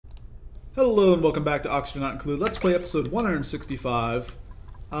Hello and welcome back to Oxygen Not Included. Let's play episode 165.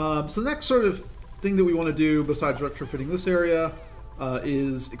 So the next sort of thing that we want to do besides retrofitting this area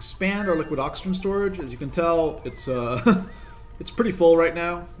is expand our liquid oxygen storage. As you can tell, it's it's pretty full right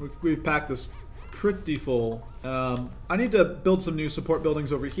now. We've packed this pretty full. I need to build some new support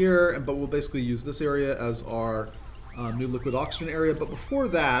buildings over here, but we'll basically use this area as our new liquid oxygen area. But before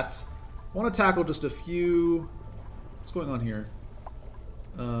that, I want to tackle just a few... What's going on here?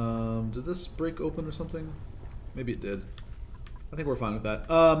 Did this break open or something? Maybe it did. I think we're fine with that.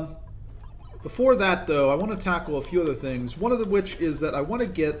 Before that, though, I want to tackle a few other things. One of which is that I want to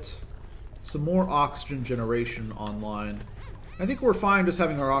get some more oxygen generation online. I think we're fine just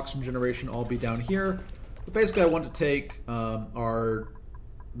having our oxygen generation all be down here. But basically, I want to take our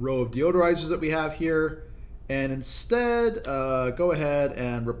row of deodorizers that we have here and instead go ahead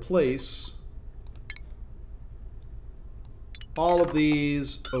and replace all of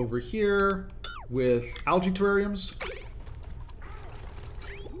these over here with algae terrariums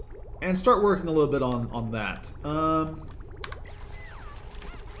and start working a little bit on that.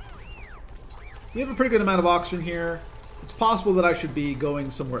 We have a pretty good amount of oxygen here. It's possible that I should be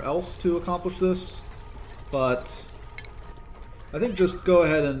going somewhere else to accomplish this, but I think just go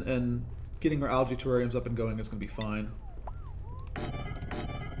ahead and getting our algae terrariums up and going is going to be fine.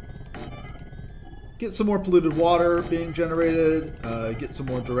 Get some more polluted water being generated, get some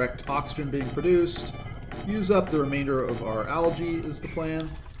more direct oxygen being produced, use up the remainder of our algae is the plan.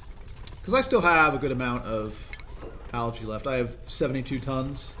 Because I still have a good amount of algae left. I have 72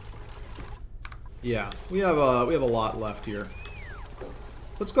 tons. Yeah, we have a lot left here. So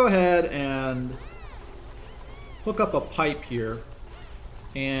let's go ahead and hook up a pipe here.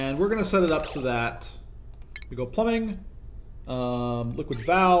 And we're going to set it up so that we go plumbing, liquid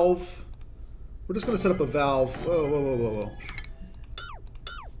valve. We're just going to set up a valve. Whoa, whoa, whoa, whoa, whoa.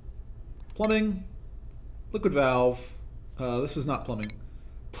 Plumbing. Liquid valve. This is not plumbing.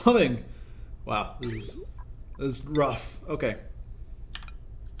 Plumbing. Wow, this is rough. Okay.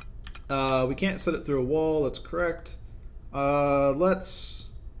 We can't set it through a wall. That's correct. Let's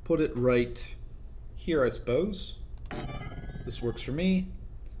put it right here, I suppose. This works for me.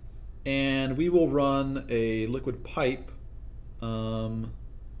 And we will run a liquid pipe.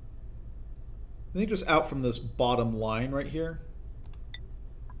 I think just out from this bottom line right here.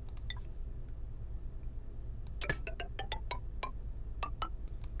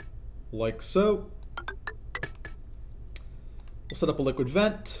 Like so. We'll set up a liquid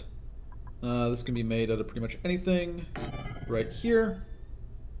vent. This can be made out of pretty much anything. Right here.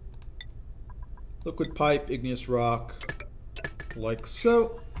 Liquid pipe, igneous rock. Like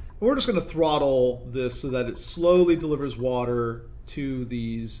so. And we're just going to throttle this so that it slowly delivers water to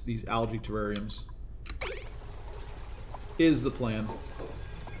these algae terrariums is the plan.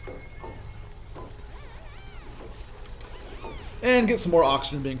 And get some more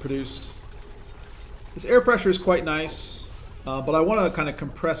oxygen being produced. This air pressure is quite nice, but I want to kind of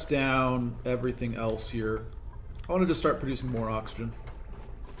compress down everything else here. I want to just start producing more oxygen.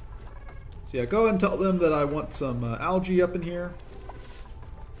 So yeah, go ahead and tell them that I want some algae up in here.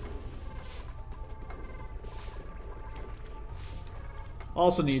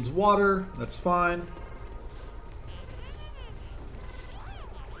 Also needs water, that's fine.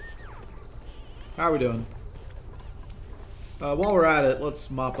 How are we doing? While we're at it, let's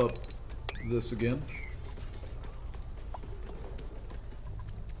mop up this again.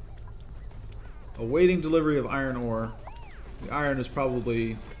 Awaiting delivery of iron ore. The iron is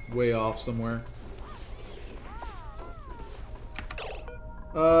probably way off somewhere.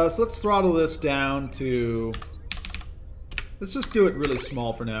 So let's throttle this down to... Let's just do it really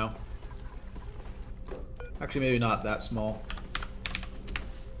small for now. Actually, maybe not that small.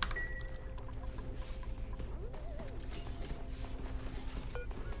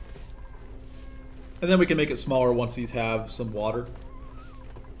 And then we can make it smaller once these have some water.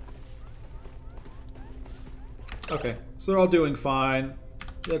 Okay, so they're all doing fine.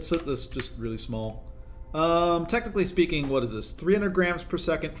 Let's set this just really small. Technically speaking, what is this? 300 grams per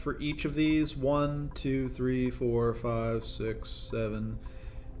second for each of these. 1, 2, 3, 4, 5, 6, 7,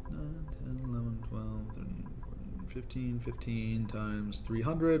 9, 10, 11, 12, 13, 14, 15, 15 times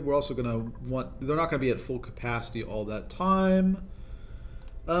 300. We're also going to want... They're not going to be at full capacity all that time.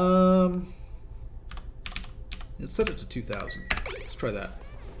 Let's set it to 2,000. Let's try that.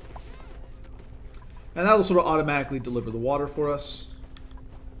 And that'll sort of automatically deliver the water for us.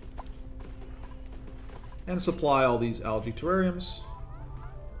 And supply all these algae terrariums.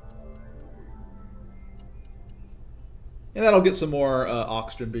 And that'll get some more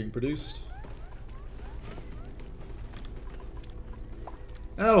oxygen being produced.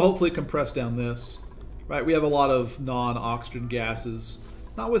 And that'll hopefully compress down this. Right, we have a lot of non-oxygen gases,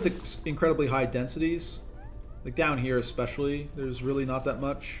 not with incredibly high densities. Like down here especially, there's really not that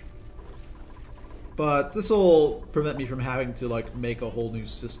much. But this will prevent me from having to like make a whole new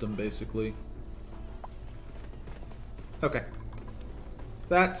system basically. Okay.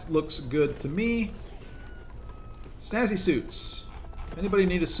 That looks good to me. Snazzy suits. Anybody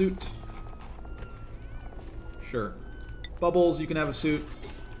need a suit? Sure. Bubbles, you can have a suit.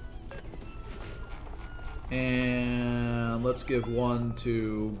 And let's give one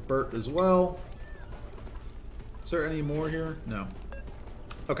to Bert as well. Is there any more here? No.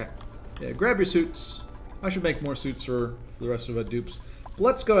 Okay. Yeah, grab your suits. I should make more suits for the rest of our dupes. But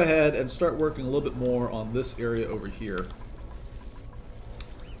let's go ahead and start working a little bit more on this area over here.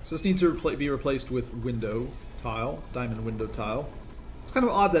 So this needs to be replaced with window tile, diamond window tile. It's kind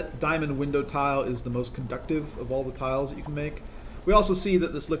of odd that diamond window tile is the most conductive of all the tiles that you can make. We also see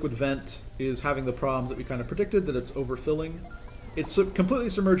that this liquid vent is having the problems that we kind of predicted, that it's overfilling. It's completely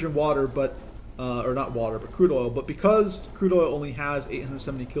submerged in water, but or not water, but crude oil. But because crude oil only has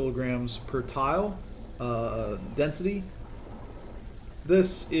 870 kilograms per tile density,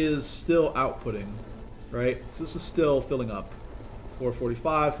 this is still outputting, right? So this is still filling up.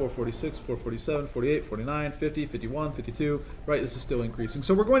 445, 446, 447, 48, 49, 50, 51, 52, right? This is still increasing.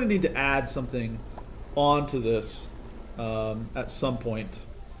 So we're going to need to add something onto this at some point.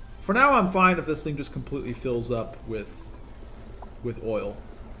 For now, I'm fine if this thing just completely fills up with oil,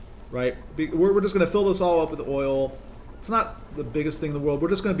 right? We're just going to fill this all up with oil. It's not the biggest thing in the world. We're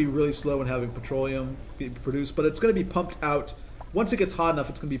just going to be really slow in having petroleum be produced, but it's going to be pumped out. Once it gets hot enough,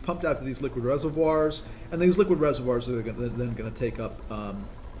 it's going to be pumped out to these liquid reservoirs, and these liquid reservoirs are then going to take up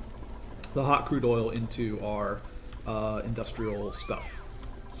the hot crude oil into our industrial stuff.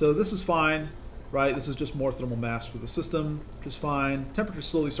 So this is fine, right? This is just more thermal mass for the system, which is fine. Temperature's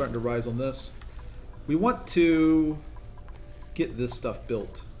slowly starting to rise on this. We want to get this stuff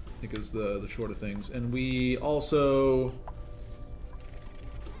built, I think is the short of things. And we also...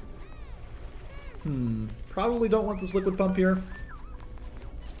 probably don't want this liquid pump here.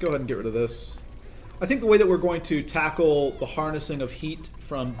 Let's go ahead and get rid of this. I think the way that we're going to tackle the harnessing of heat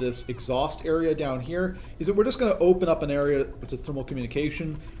from this exhaust area down here is that we're just going to open up an area to thermal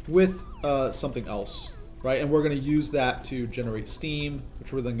communication with something else, right? And we're going to use that to generate steam,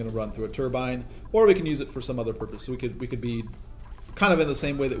 which we're then going to run through a turbine, or we can use it for some other purpose. So we could be kind of in the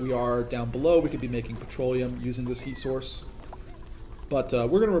same way that we are down below. We could be making petroleum using this heat source. But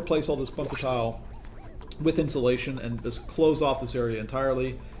we're going to replace all this bunker tile with insulation and just close off this area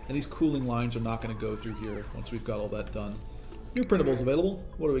entirely, and these cooling lines are not going to go through here once we've got all that done. New printables available.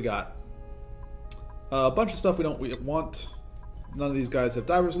 What do we got? A bunch of stuff we don't want. None of these guys have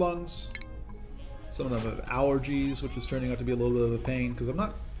diver's lungs. Some of them have allergies, which is turning out to be a little bit of a pain because I'm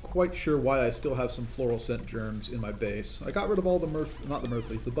not quite sure why I still have some floral scent germs in my base. I got rid of all the not the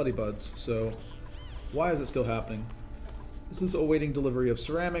mirth leaf, the buddy buds, so why is it still happening? This is awaiting delivery of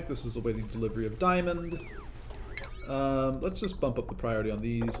ceramic. This is awaiting delivery of diamond. Let's just bump up the priority on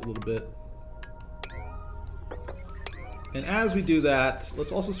these a little bit. And as we do that,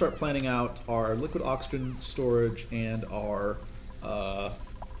 let's also start planning out our liquid oxygen storage and our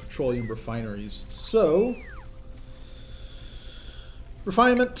petroleum refineries. So,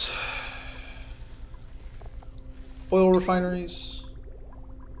 refinement, oil refineries.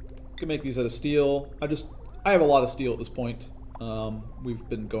 Can make these out of steel. I have a lot of steel at this point. We've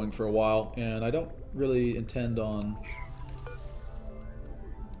been going for a while, and I don't really intend on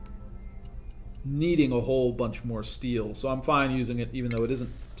needing a whole bunch more steel, so I'm fine using it even though it isn't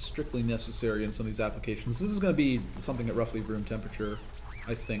strictly necessary in some of these applications. This is going to be something at roughly room temperature,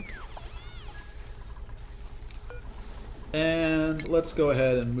 I think. And let's go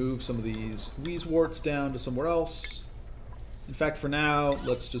ahead and move some of these wheezeworts down to somewhere else. In fact, for now,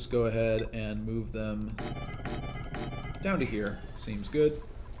 let's just go ahead and move them down to here. Seems good.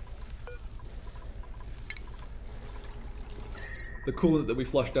 The coolant that we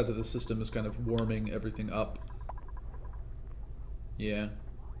flushed out of the system is kind of warming everything up. Yeah.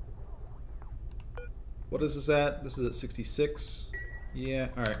 What is this at? This is at 66. Yeah,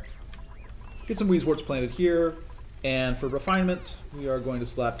 alright. Get some wheezeworts planted here. And for refinement, we are going to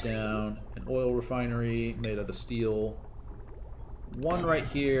slap down an oil refinery made out of steel. One right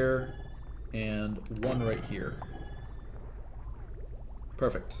here, and one right here.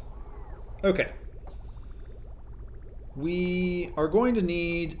 Perfect. Okay. We are going to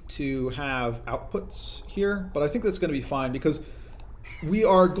need to have outputs here, but I think that's going to be fine because we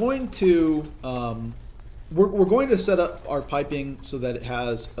are going to we're going to set up our piping so that it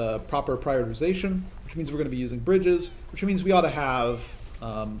has proper prioritization, which means we're going to be using bridges, which means we ought to have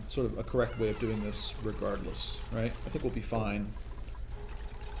sort of a correct way of doing this regardless, right? I think we'll be fine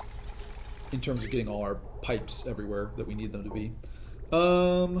in terms of getting all our pipes everywhere that we need them to be.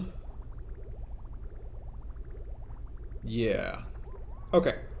 Yeah.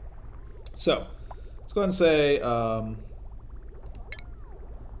 Okay. So, let's go ahead and say, I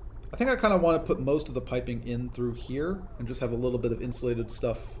think I kind of want to put most of the piping in through here and just have a little bit of insulated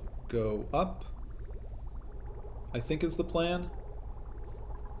stuff go up, I think is the plan.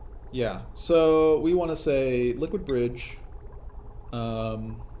 Yeah, so we want to say liquid bridge,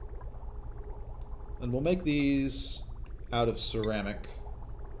 and we'll make these out of ceramic.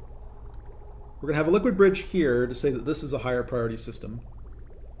 We're going to have a liquid bridge here to say that this is a higher priority system,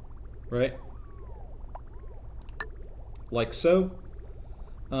 right? Like so.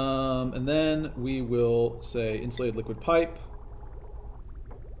 And then we will say insulated liquid pipe.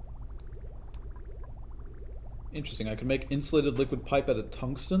 Interesting, I can make insulated liquid pipe out of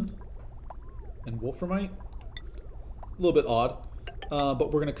tungsten and wolframite. A little bit odd,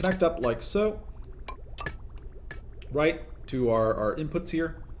 but we're going to connect up like so, right, to our inputs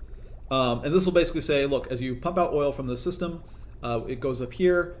here. And this will basically say, look, as you pump out oil from the system, it goes up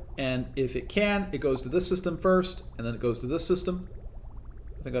here, and if it can, it goes to this system first, and then it goes to this system.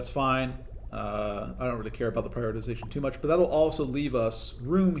 I think that's fine. I don't really care about the prioritization too much, but that'll also leave us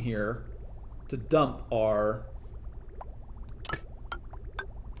room here to dump our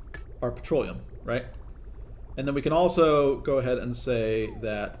petroleum, right? And then we can also go ahead and say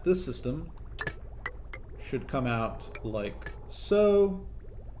that this system should come out like so.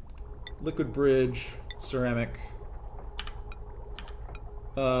 Liquid bridge, ceramic.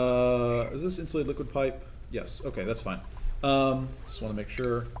 Is this insulated liquid pipe? Yes, okay, that's fine. Just want to make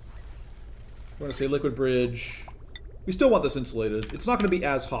sure. We're going to say liquid bridge. We still want this insulated. It's not going to be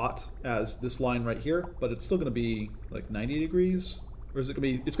as hot as this line right here, but it's still going to be like 90 degrees. Or is it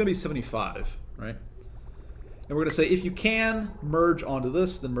going to be, it's going to be 75, right? And we're going to say if you can merge onto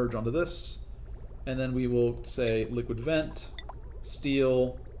this, then merge onto this. And then we will say liquid vent,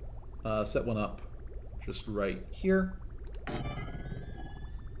 steel, set one up just right here.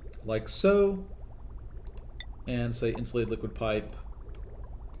 Like so. And say insulated liquid pipe,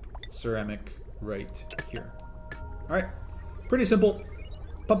 ceramic right here. Alright, pretty simple.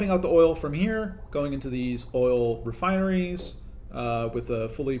 Pumping out the oil from here, going into these oil refineries with a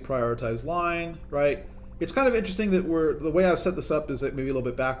fully prioritized line, right? It's kind of interesting that the way I've set this up is maybe a little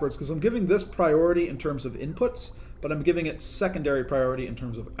bit backwards, because I'm giving this priority in terms of inputs, but I'm giving it secondary priority in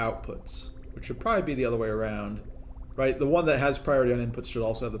terms of outputs, which should probably be the other way around, right? The one that has priority on inputs should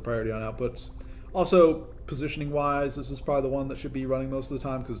also have the priority on outputs. Also, positioning-wise, this is probably the one that should be running most of the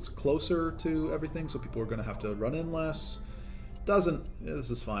time because it's closer to everything, so people are going to have to run in less. This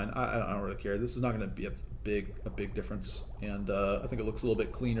is fine. I don't really care. This is not going to be a big difference, and I think it looks a little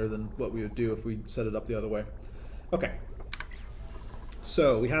bit cleaner than what we would do if we set it up the other way. Okay.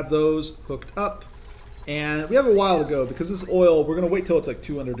 So we have those hooked up, and we have a while to go because this oil, we're going to wait till it's like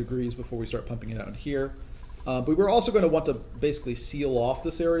 200 degrees before we start pumping it out in here. But we're also going to want to basically seal off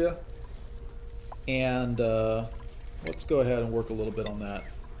this area. And let's go ahead and work a little bit on that.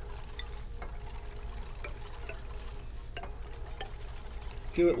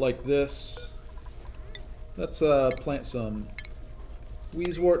 Do it like this. Let's plant some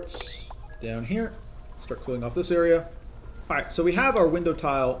weezeworts down here. Start cooling off this area. Alright, so we have our window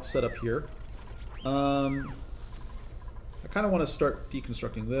tile set up here. I kind of want to start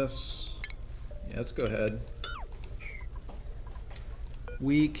deconstructing this. Yeah, let's go ahead.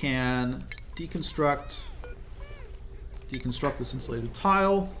 We can deconstruct this insulated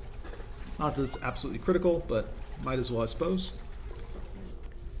tile. Not that it's absolutely critical, but might as well, I suppose.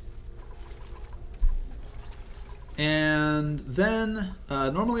 And then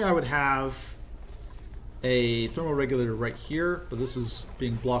normally I would have a thermal regulator right here, but this is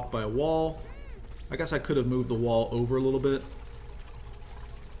being blocked by a wall. I guess I could have moved the wall over a little bit.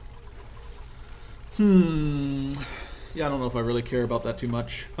 Yeah, I don't know if I really care about that too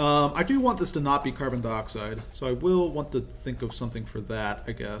much. I do want this to not be carbon dioxide, so I will want to think of something for that,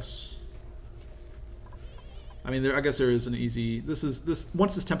 I guess. I mean, I guess there is an easy...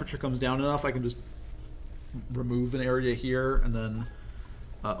 Once this temperature comes down enough, I can just remove an area here and then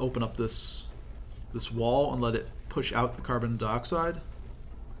open up this wall and let it push out the carbon dioxide.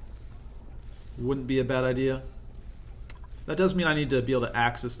 Wouldn't be a bad idea. That does mean I need to be able to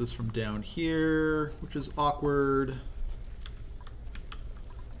access this from down here, which is awkward.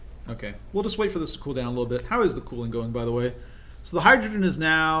 Okay, we'll just wait for this to cool down a little bit. How is the cooling going, by the way? So the hydrogen is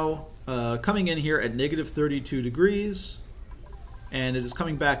now coming in here at negative 32 degrees, and it is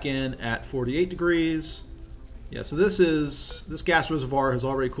coming back in at 48 degrees. Yeah, so this gas reservoir has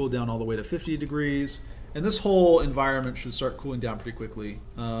already cooled down all the way to 50 degrees, and this whole environment should start cooling down pretty quickly.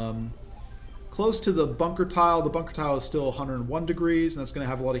 Close to the bunker tile is still 101 degrees, and that's going to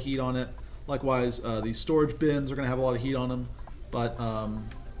have a lot of heat on it. Likewise, these storage bins are going to have a lot of heat on them, but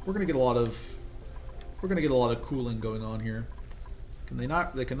we're going to get a lot of cooling going on here. Can they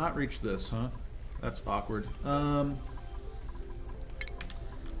not? They cannot reach this, huh? That's awkward.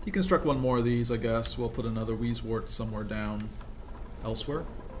 Deconstruct one more of these, I guess. We'll put another Wheezewort somewhere down elsewhere. Are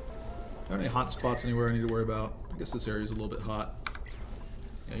there any hot spots anywhere I need to worry about? I guess this area is a little bit hot.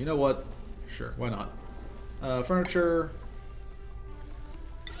 Yeah, you know what? Sure, why not? Furniture.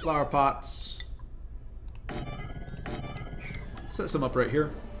 Flower pots. Set some up right here.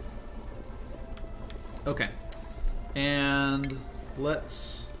 Okay. And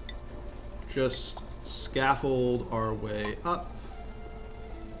let's just scaffold our way up.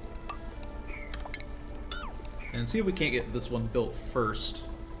 And see if we can't get this one built first.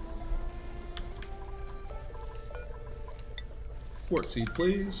 Wart seed,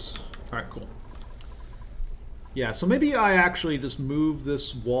 please. Alright, cool. Yeah, so maybe I actually just move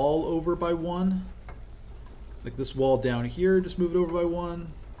this wall over by one. Like this wall down here, just move it over by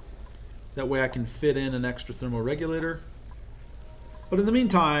one. That way I can fit in an extra thermoregulator. But in the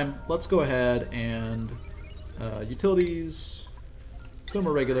meantime, let's go ahead and utilities,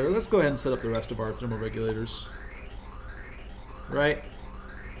 thermoregulator. Let's go ahead and set up the rest of our thermoregulators. Right?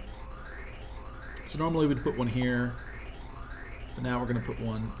 So normally we'd put one here, but now we're going to put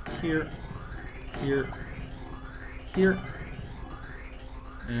one here, here, here.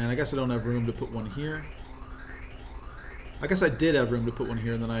 And I guess I don't have room to put one here. I guess I did have room to put one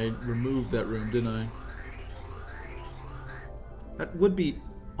here, and then I removed that room, didn't I? That would be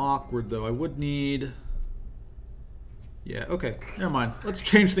awkward, though. I would need... Yeah, okay. Never mind. Let's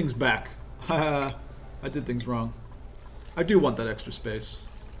change things back. I did things wrong. I do want that extra space.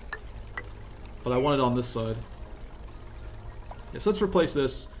 But I want it on this side. Yeah, so let's replace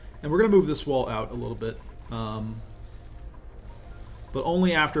this. And we're going to move this wall out a little bit. But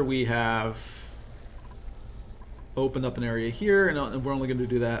only after we have opened up an area here. And we're only going to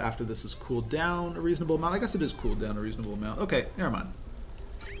do that after this is cooled down a reasonable amount. I guess it is cooled down a reasonable amount. Okay, never mind.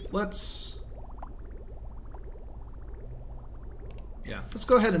 Let's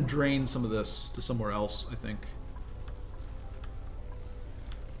go ahead and drain some of this to somewhere else, I think.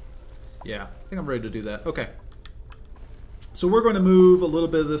 Yeah, I think I'm ready to do that. Okay. So we're going to move a little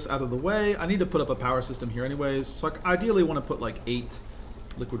bit of this out of the way. I need to put up a power system here anyways. So I ideally want to put like 8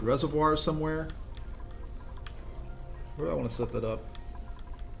 liquid reservoirs somewhere. Where do I want to set that up?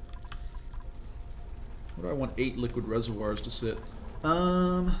 Where do I want 8 liquid reservoirs to sit?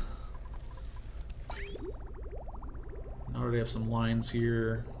 I already have some lines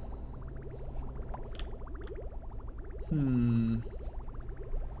here.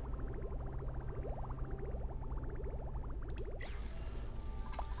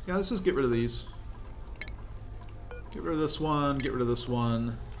 Yeah, let's just get rid of these. Get rid of this one, get rid of this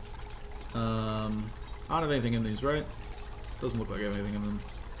one. I don't have anything in these, right? Doesn't look like I have anything in them.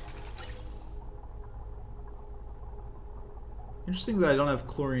 Interesting that I don't have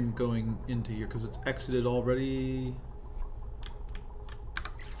chlorine going into here because it's exited already.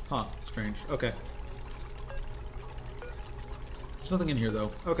 Huh, strange. Okay. There's nothing in here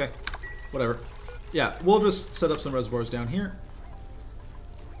though. Okay, whatever. Yeah, we'll just set up some reservoirs down here.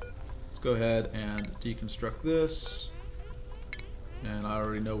 Let's go ahead and deconstruct this. And I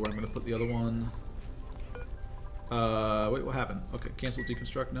already know where I'm going to put the other one. Wait, what happened? Okay, cancel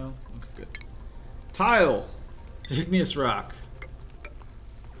deconstruct now? Okay, good. Tile! Igneous rock.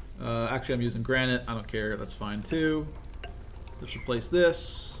 Actually, I'm using granite. I don't care. That's fine, too. Let's replace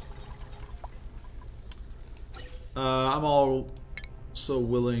this. I'm also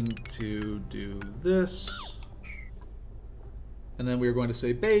willing to do this. And then we're going to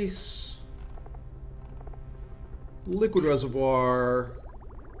say base. Liquid reservoir.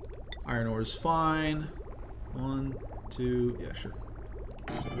 Iron ore is fine. 1, 2, yeah, sure.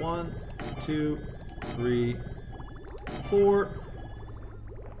 So 1, 2, 3, 4.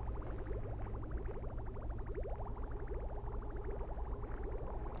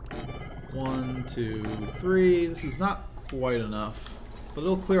 One, 2, 3. This is not quite enough, but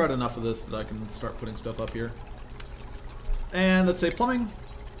it'll clear out enough of this that I can start putting stuff up here. And let's say plumbing,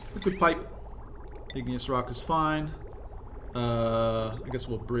 liquid pipe, igneous rock is fine. I guess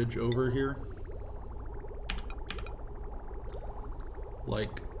we'll bridge over here.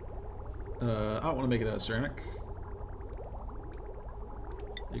 Like, I don't want to make it out of ceramic.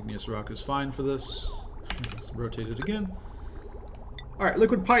 Igneous rock is fine for this. Let's rotate it again. Alright,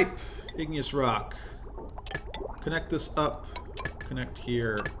 liquid pipe, igneous rock. Connect this up. Connect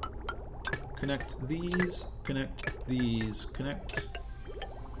here. Connect these. Connect these. Connect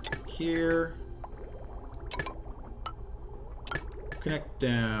here. Connect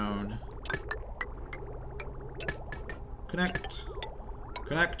down. Connect.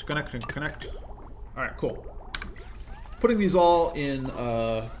 Connect, connect, connect. Alright, cool. Putting these all in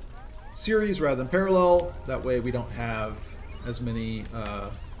series rather than parallel. That way we don't have as many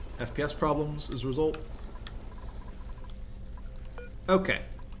FPS problems as a result. Okay.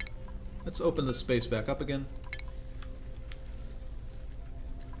 Let's open the space back up again.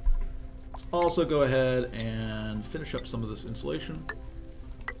 Let's also go ahead and finish up some of this insulation.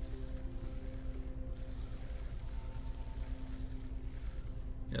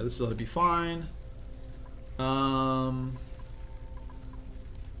 Yeah, this ought to be fine. We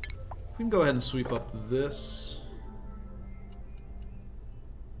can go ahead and sweep up this.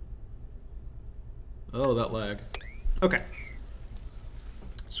 Oh, that lag. Okay.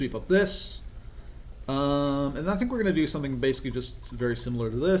 Sweep up this. And I think we're going to do something basically just very similar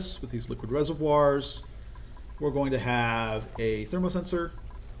to this with these liquid reservoirs. We're going to have a thermosensor.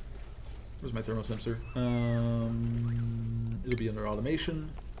 Where's my thermosensor? It'll be under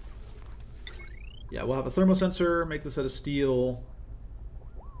automation. Yeah, we'll have a thermosensor, make this out of steel.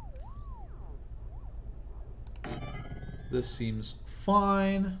 This seems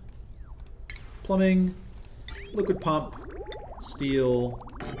fine. Plumbing, liquid pump, steel,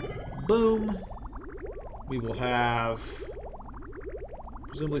 boom. We will have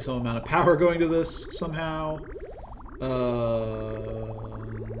presumably some amount of power going to this somehow. How do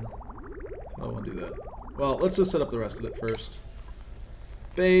I want to do that? Well, let's just set up the rest of it first.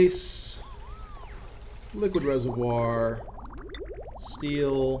 Base, liquid reservoir,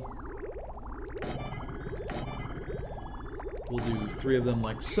 steel. We'll do 3 of them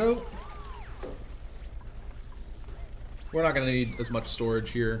like so. We're not going to need as much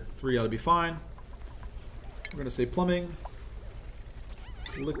storage here. 3 ought to be fine. We're going to say plumbing.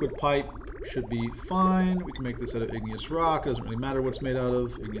 Liquid pipe should be fine. We can make this out of igneous rock. It doesn't really matter what it's made out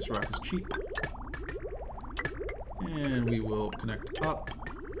of. Igneous rock is cheap. And we will connect up.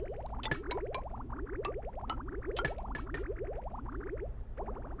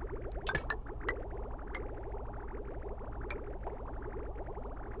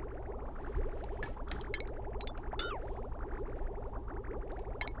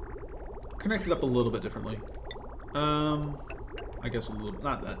 Connect it up a little bit differently. I guess a little,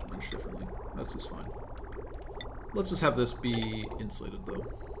 not that much differently. That's just fine. Let's just have this be insulated though.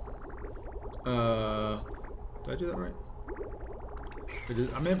 Did I do that right?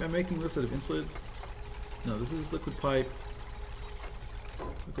 Am I making this out of insulated? No, this is liquid pipe.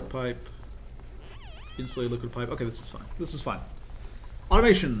 Liquid pipe. Insulated liquid pipe. Okay, this is fine. This is fine.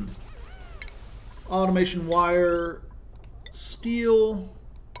 Automation. Automation wire. Steel.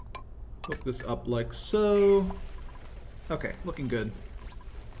 Hook this up like so. Okay, looking good.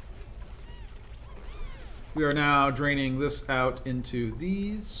 We are now draining this out into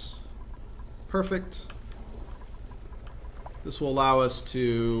these. Perfect. This will allow us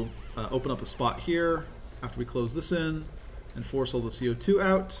to open up a spot here after we close this in and force all the CO2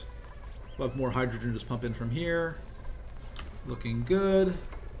 out. We'll have more hydrogen just pump in from here. Looking good.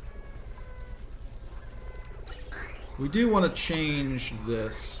 We do want to change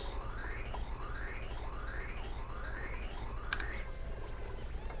this.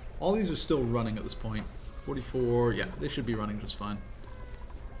 All these are still running at this point. 44, yeah, they should be running just fine.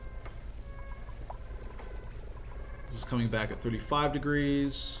 This is coming back at 35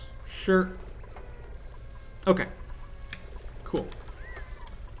 degrees. Sure. Okay. Cool.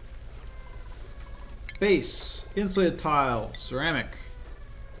 Base, insulated tile, ceramic.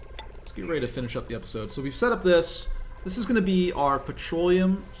 Let's get ready to finish up the episode. So we've set up this. This is going to be our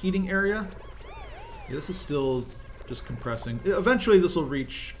petroleum heating area. Yeah, this is still just compressing. Eventually this will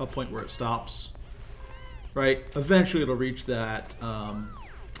reach a point where it stops. Right? Eventually it'll reach that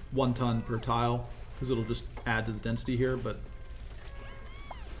 1 ton per tile, because it'll just add to the density here, but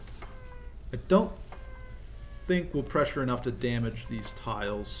I don't think we'll pressure enough to damage these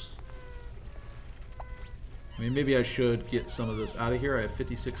tiles. I mean, maybe I should get some of this out of here. I have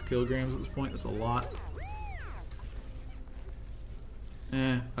 56 kilograms at this point. That's a lot.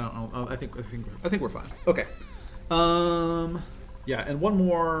 I don't know. I think we're fine. Okay. Yeah, and one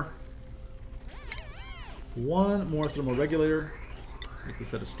more thermal regulator. Make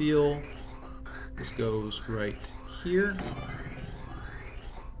this out of steel. This goes right here.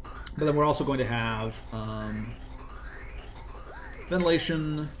 But then we're also going to have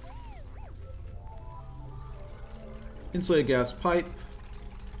ventilation, insulated gas pipe.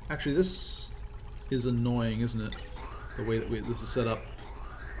 Actually, this is annoying, isn't it? The way that this is set up.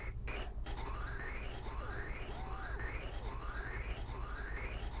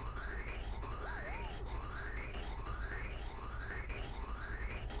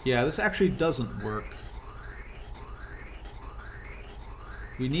 Yeah, this actually doesn't work.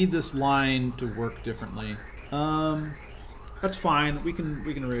 We need this line to work differently. That's fine. We can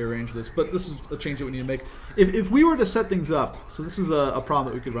rearrange this, but this is a change that we need to make. If we were to set things up, so this is a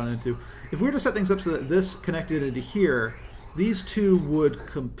problem that we could run into. If we were to set things up so that this connected into here, these two would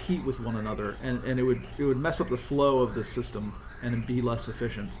compete with one another, and it would mess up the flow of the system and be less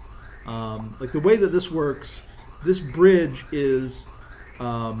efficient. Like the way that this works, this bridge is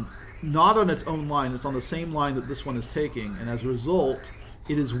not on its own line. It's on the same line that this one is taking, and as a result,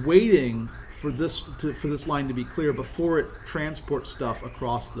 it is waiting for this line to be clear before it transports stuff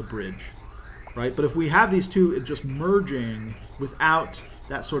across the bridge, right? But if we have these two just merging without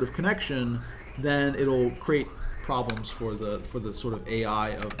that sort of connection, then it'll create problems for the sort of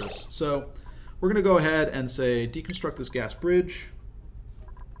AI of this. So we're going to go ahead and say deconstruct this gas bridge,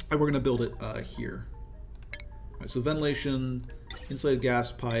 and we're going to build it here. All right, so ventilation, insulated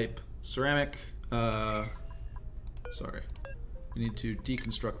gas pipe, ceramic. Sorry, we need to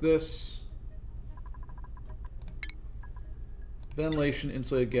deconstruct this. Ventilation,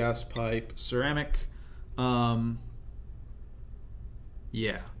 insulated gas pipe, ceramic.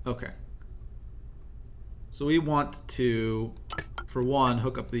 Yeah, okay. So we want to, for one,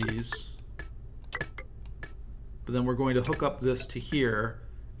 hook up these. But then we're going to hook up this to here,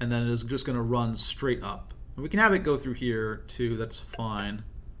 and then it is just going to run straight up. And we can have it go through here too, that's fine.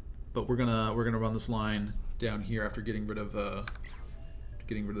 But we're gonna run this line down here after getting rid of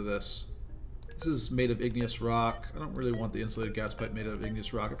this. This is made of igneous rock. I don't really want the insulated gas pipe made out of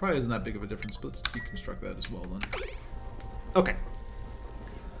igneous rock. It probably isn't that big of a difference, but let's deconstruct that as well then. Okay.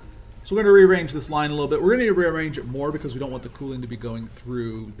 So we're going to rearrange this line a little bit. We're going to need to rearrange it more because we don't want the cooling to be going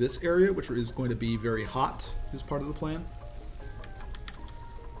through this area, which is going to be very hot, is part of the plan.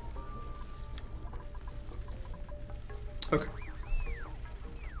 Okay.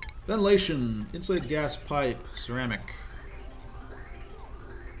 Ventilation, insulated gas pipe, ceramic.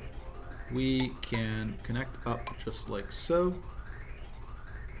 We can connect up just like so.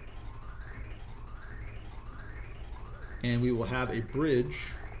 And we will have a bridge,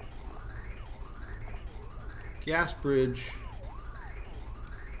 gas bridge,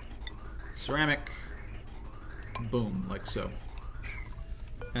 ceramic, boom, like so.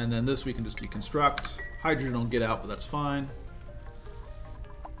 And then this we can just deconstruct. Hydrogen will get out, but that's fine.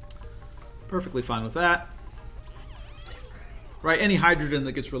 Perfectly fine with that. Right, any hydrogen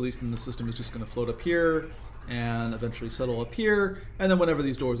that gets released in the system is just going to float up here and eventually settle up here, and then whenever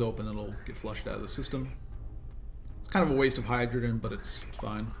these doors open, it'll get flushed out of the system. It's kind of a waste of hydrogen, but it's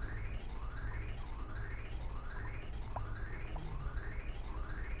fine.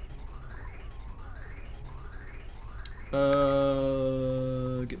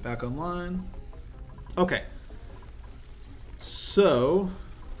 Get back online. Okay. So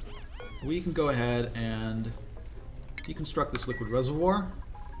we can go ahead and deconstruct this liquid reservoir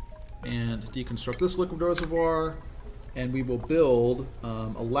and deconstruct this liquid reservoir, and we will build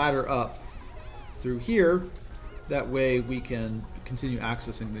a ladder up through here. That way we can continue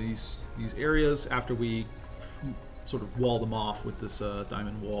accessing these areas after we sort of wall them off with this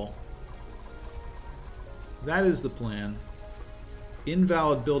diamond wall. That is the plan.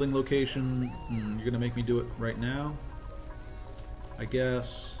 Invalid building location. You're gonna make me do it right now, I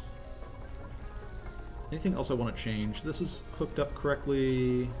guess. Anything else I want to change? This is hooked up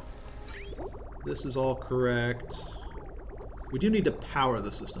correctly. This is all correct. We do need to power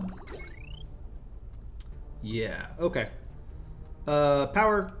the system. Yeah, okay.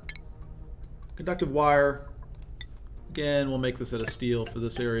 Power. Conductive wire. Again, we'll make this out of steel for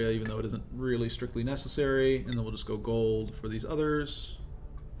this area, even though it isn't really strictly necessary. And then we'll just go gold for these others.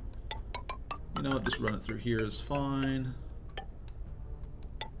 You know what, just run it through here is fine.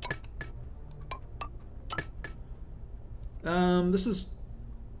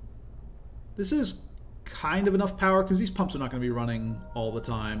 This is kind of enough power because these pumps are not going to be running all the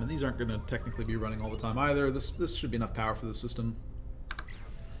time, and these aren't going to technically be running all the time either. This should be enough power for the system.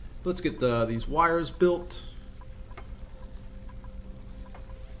 Let's get these wires built.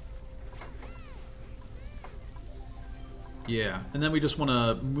 Yeah, and then we just want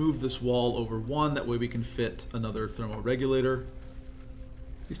to move this wall over one, that way we can fit another thermoregulator.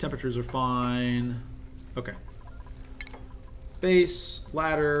 These temperatures are fine. Okay. Base,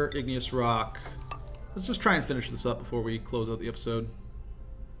 ladder, igneous rock. Let's just try and finish this up before we close out the episode.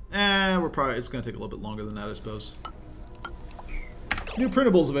 It's going to take a little bit longer than that, I suppose. New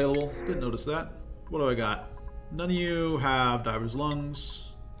printables available. Didn't notice that. What do I got? None of you have diver's lungs.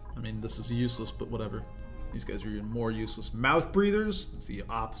 I mean, this is useless, but whatever. These guys are even more useless. Mouth breathers. That's the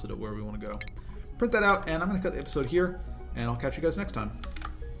opposite of where we want to go. Print that out, and I'm going to cut the episode here, and I'll catch you guys next time.